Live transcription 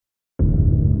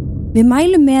Við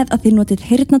mælum með að þið notið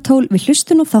heyrnartól við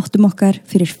hlustun og þáttum okkar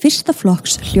fyrir fyrsta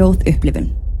flokks hljóðupplifun.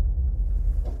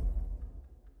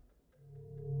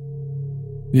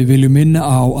 Við viljum minna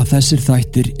á að þessir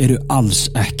þættir eru alls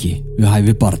ekki við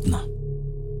hæfi barna.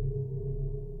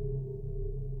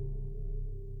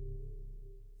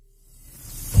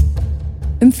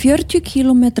 Um 40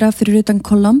 kílómetra fyrir utan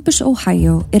Columbus,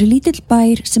 Ohio, lítill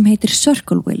bær sem heitir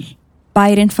Circleville.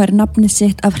 Bærinn fær nafnið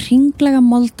sitt af hringlega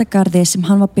moldagarði sem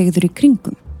hann var byggður í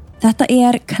kringum. Þetta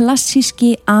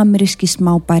klassíski ameríski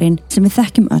smábærinn sem við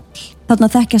þekkjum öll. Þarna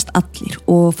þekkjast allir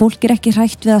og fólk ekki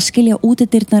hrætt við að skilja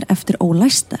útidyrnar eftir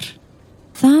ólæstar.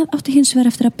 Það átti hins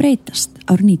vegar eftir að breytast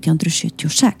árið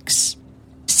 1976.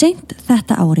 Seint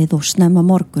þetta árið og snemma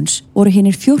morguns voru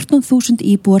hinir 14.000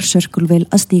 íbúar Circleville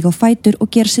að stíga á fætur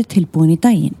og gera sér tilbúin í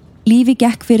daginn. Lífi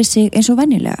gekk fyrir sig eins og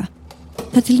venjulega.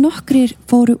 Það til nokkrir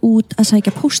fóru út að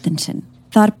sækja póstinn sinn.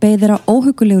 Þar beið þeirra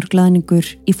óhuggulegur glaðningur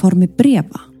í formi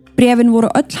bréfa. Bréfin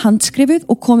voru öll handskrifuð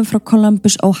og komið frá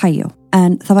Columbus, Ohio,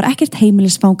 en það var ekkert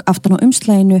heimilisfang aftan á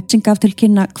umslaginu sem gaf til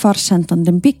kynna hvar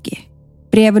sendandinn byggi.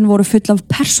 Bréfin voru full af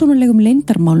persónulegum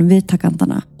leyndarmálum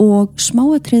viðtakandana og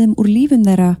smáatriðum úr lífum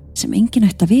þeirra sem enginn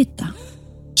ætti að vita.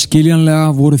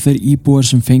 Skiljanlega voru þeir íbúar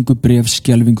sem fengu bréf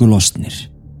skelfingu lostnir.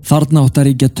 Þarna átti að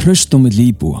ríkja traust á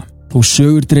milli íbúa. Þó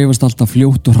sögur dreifast alltaf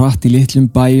fljótt og hratt í litlum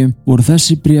bæjum voru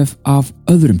þessi bréf af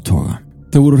öðrum toga.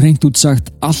 Þau voru hreint út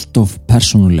sagt allt of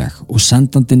persónuleg og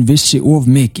sendandinn vissi of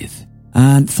mikið.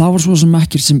 En það var svo sem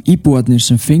ekkert sem íbúarnir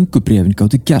sem fengu bréfin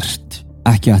gátu gert.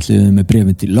 Ekki ætluðu með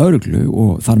bréfin til lögreglu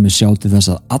og þar með sjá til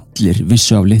þess að allir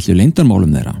vissu af litlu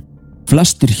leyndarmálum þeirra.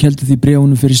 Flestir héldu því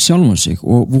bréfunum fyrir sjálfan sig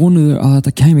og vonuðu að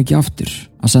þetta kæmi ekki aftur,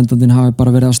 að sendandinn hafi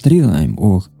bara verið að stríða þeim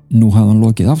og nú hafði hann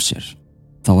lokið af sér.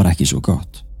 Það var ekki svo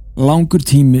gott. Langur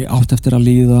tími átt eftir að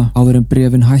líða áður en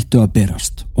bréfin hættu að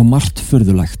berast og margt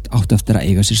furðulegt átt eftir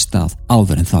að eiga sér stað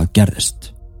áður en það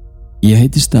gerðist. Ég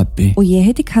heiti Stebbi og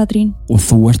ég heiti Katrín og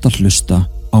þú ert að hlusta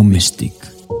á Mystík.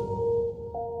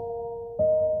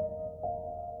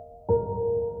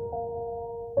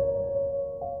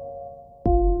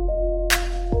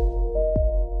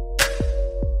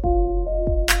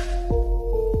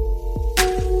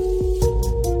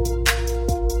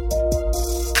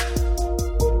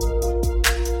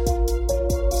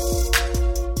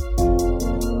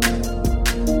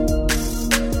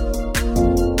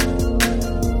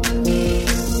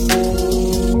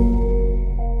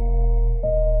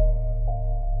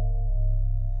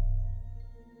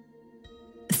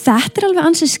 Þetta alveg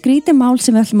ansið skrítið mál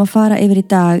sem við ætlum að fara yfir í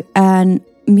dag, en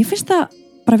mér finnst það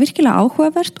bara virkilega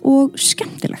áhugavert og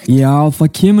skemmtilegt. Já, það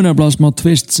kemur nefnilega smá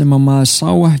tvist sem að maður sá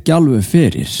ekki alveg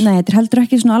fyrir. Nei, þetta heldur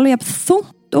ekki svona alveg jafn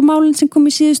þungt og málin sem kom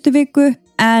í síðustu viku,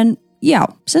 en já,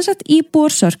 sem sagt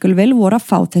íbúar Circleville voru að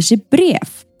fá þessi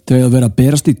bréf. Þau að vera að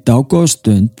berast í dágóða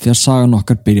stund þegar sagan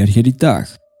okkar byrjar hér í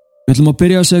dag. Við ætlum að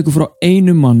byrja að segja ykkur frá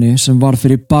einu manni sem var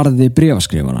fyrir barði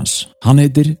bréfaskrifarans. Hann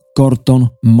heitir Gordon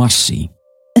Massey.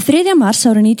 3. mars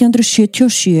árið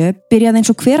 1977 byrjaði eins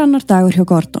og hver annar dagur hjá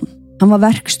Gordon. Hann var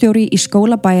verkstjóri í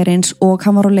skóla bæjarins og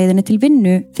hann var á leiðinni til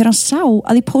vinnu þegar hann sá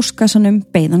að í póstkassanum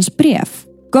beið hans bréf.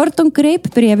 Gordon greip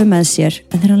bréfi með sér,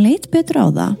 en þegar hann leit betur á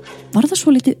það, var það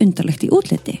svo litið undarlegt í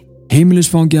útliti.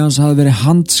 Heimilisfangið hans hafði verið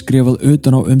handskrifað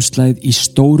utan á umslagið í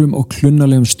stórum og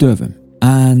klunnalegum stöfum,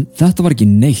 en þetta var ekki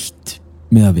neitt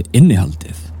með að við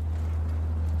innihaldið.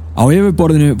 Á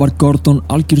yfirborðinu var Gordon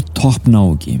algjör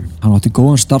toppnáungi. Hann átti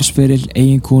góðan starfsferil,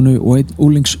 eiginkonu og einn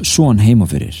úlingsson heima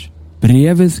fyrir.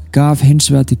 Bréfið gaf hins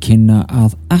vegar til kynna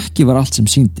að ekki var allt sem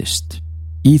sýndist.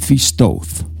 Í því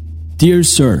stóð: Dear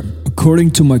sir, according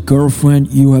to my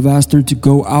girlfriend, you have asked her to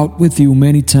go out with you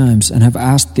many times and have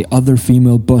asked the other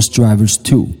female bus drivers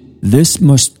too. This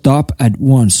must stop at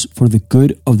once for the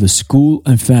good of the school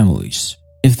and families.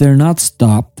 If they're not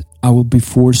stopped, I will be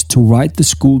forced to write the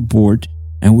school board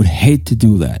and would hate to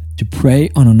do that. To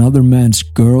prey on another man's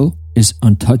girl is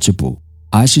untouchable.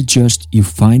 I suggest you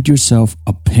find yourself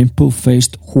a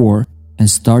pimple-faced whore and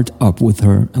start up with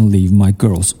her and leave my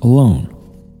girls alone.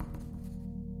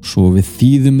 Svo við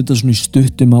þýðum þetta svona í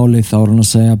stuttumáli þá hann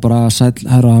að segja bara: sæll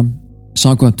herra,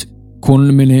 samkvæmt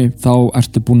konunni minni þá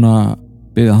ertu búin að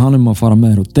biðja hann að fara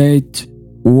með þér á date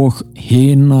og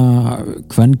hina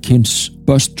kvenkyns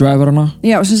busdriverana.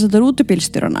 Já, sem þetta er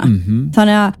útibílstjórana.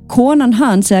 Þannig að konan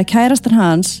hans eða kærastan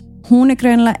hans, hún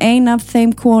greinilega ein af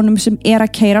þeim konum sem að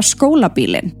keyra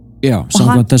skólabílinn. Já,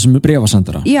 samkvæmt þessum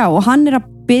bréfasendara. Já, og hann að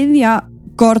biðja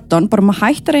Gordon bara að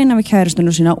hætta að reyna við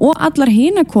kærastunum sína og allar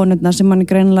hina konurna sem hann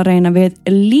greinilega reyna við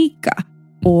líka.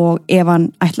 Og ef hann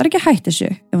ætlar ekki að hætta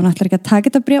þessu, ef hann ætlar ekki að taka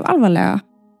þetta bréf alvarlega,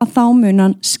 að þá mun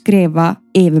hann skrifa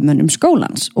yfirmönnum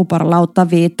skólans og bara láta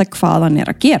vita hvað hann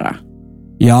að gera.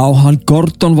 Já, hann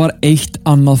Gordon var eitt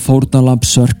annað fórnarlamb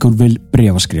Circleville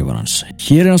bréfaskrifarans.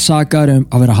 Hér hann sakaður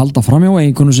að vera að halda framhjá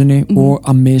eiginkonu sinni og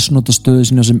að misnota stöðu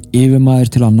sína sem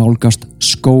yfirmaður til að nálgast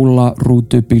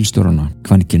skólarútu bílstjórana,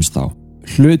 kvenkins þá.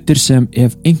 Hlutir sem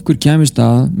ef einhver kæmist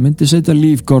að myndi setja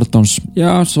líf Gordons,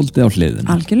 svolítið á hliðina.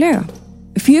 Algjörlega.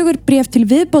 4 bréf til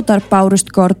viðbótar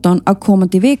bárust Gordon á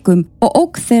komandi vikum og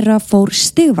ógn þeirra fór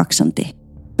stigvaxandi.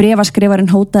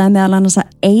 Bréfaskrifarinn hótaði meðal annars að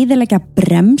eyðileggja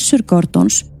bremsur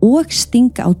Gordons og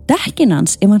stinga á dekkin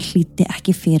hans ef hann hlýddi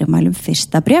ekki fyrirmælum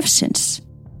fyrsta bréfsins.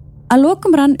 Að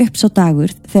lokum rann upp sá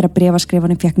dagur þegar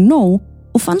bréfaskrifarinn fékk nóg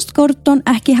og fannst Gordon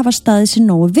ekki hafa staðið sér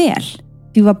nógu vel.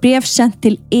 Því var bréf sent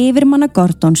til yfirmanna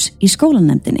Gordons í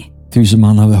skólanefndinni. Því sem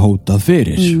hann hafi hótað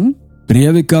fyrir.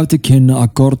 Bréfið gaf til kynna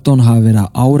að Gordon hafi verið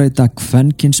að áreita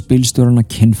kvenkins bílstjórana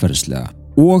kynferðislega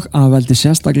og að veldi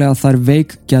sérstaklega þær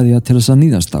veikgeðja til þess að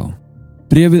níðast á.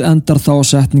 Bréfið endar þá á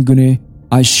setningunni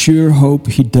I sure hope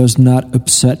he does not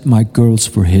upset my girls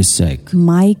for his sake.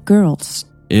 My girls?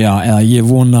 Já, eða ég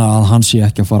vona að hann sé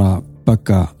ekki að fara að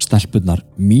bögga stelpurnar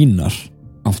mínar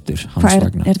aftur hans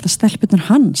vegna. Er það stelpurnar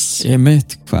hans?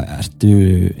 Hvað ertu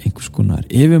einhvers konar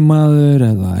yfirmaður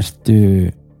eða ertu...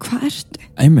 Hvað ertu?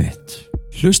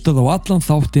 Hlustað á allan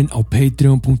þáttinn á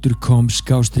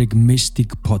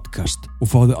patreon.com/Mystic Podcast og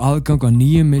fáðu aðgang að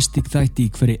nýju Mystic þætti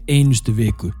í hverju einustu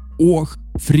viku og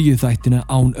fríu þættina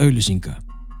án auglýsinga.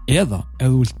 Eða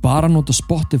ef þú vilt bara nota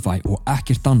Spotify og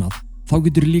ekkert annað, þá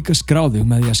getur líka skráðið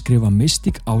með því að skrifa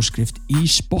Mystic áskrift í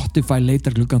Spotify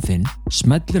leitargluggan þinn,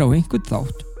 smellir á einhvern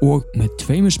þátt og með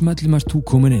 2 smellum ert þú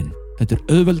komin inn. Þetta er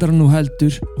auðveldara nú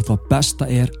heldur og það besta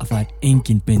er að það er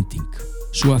engin binding.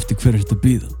 Svo eftir hver er þetta að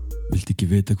bíða? Viltu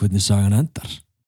ekki vita hvernig sagan endar?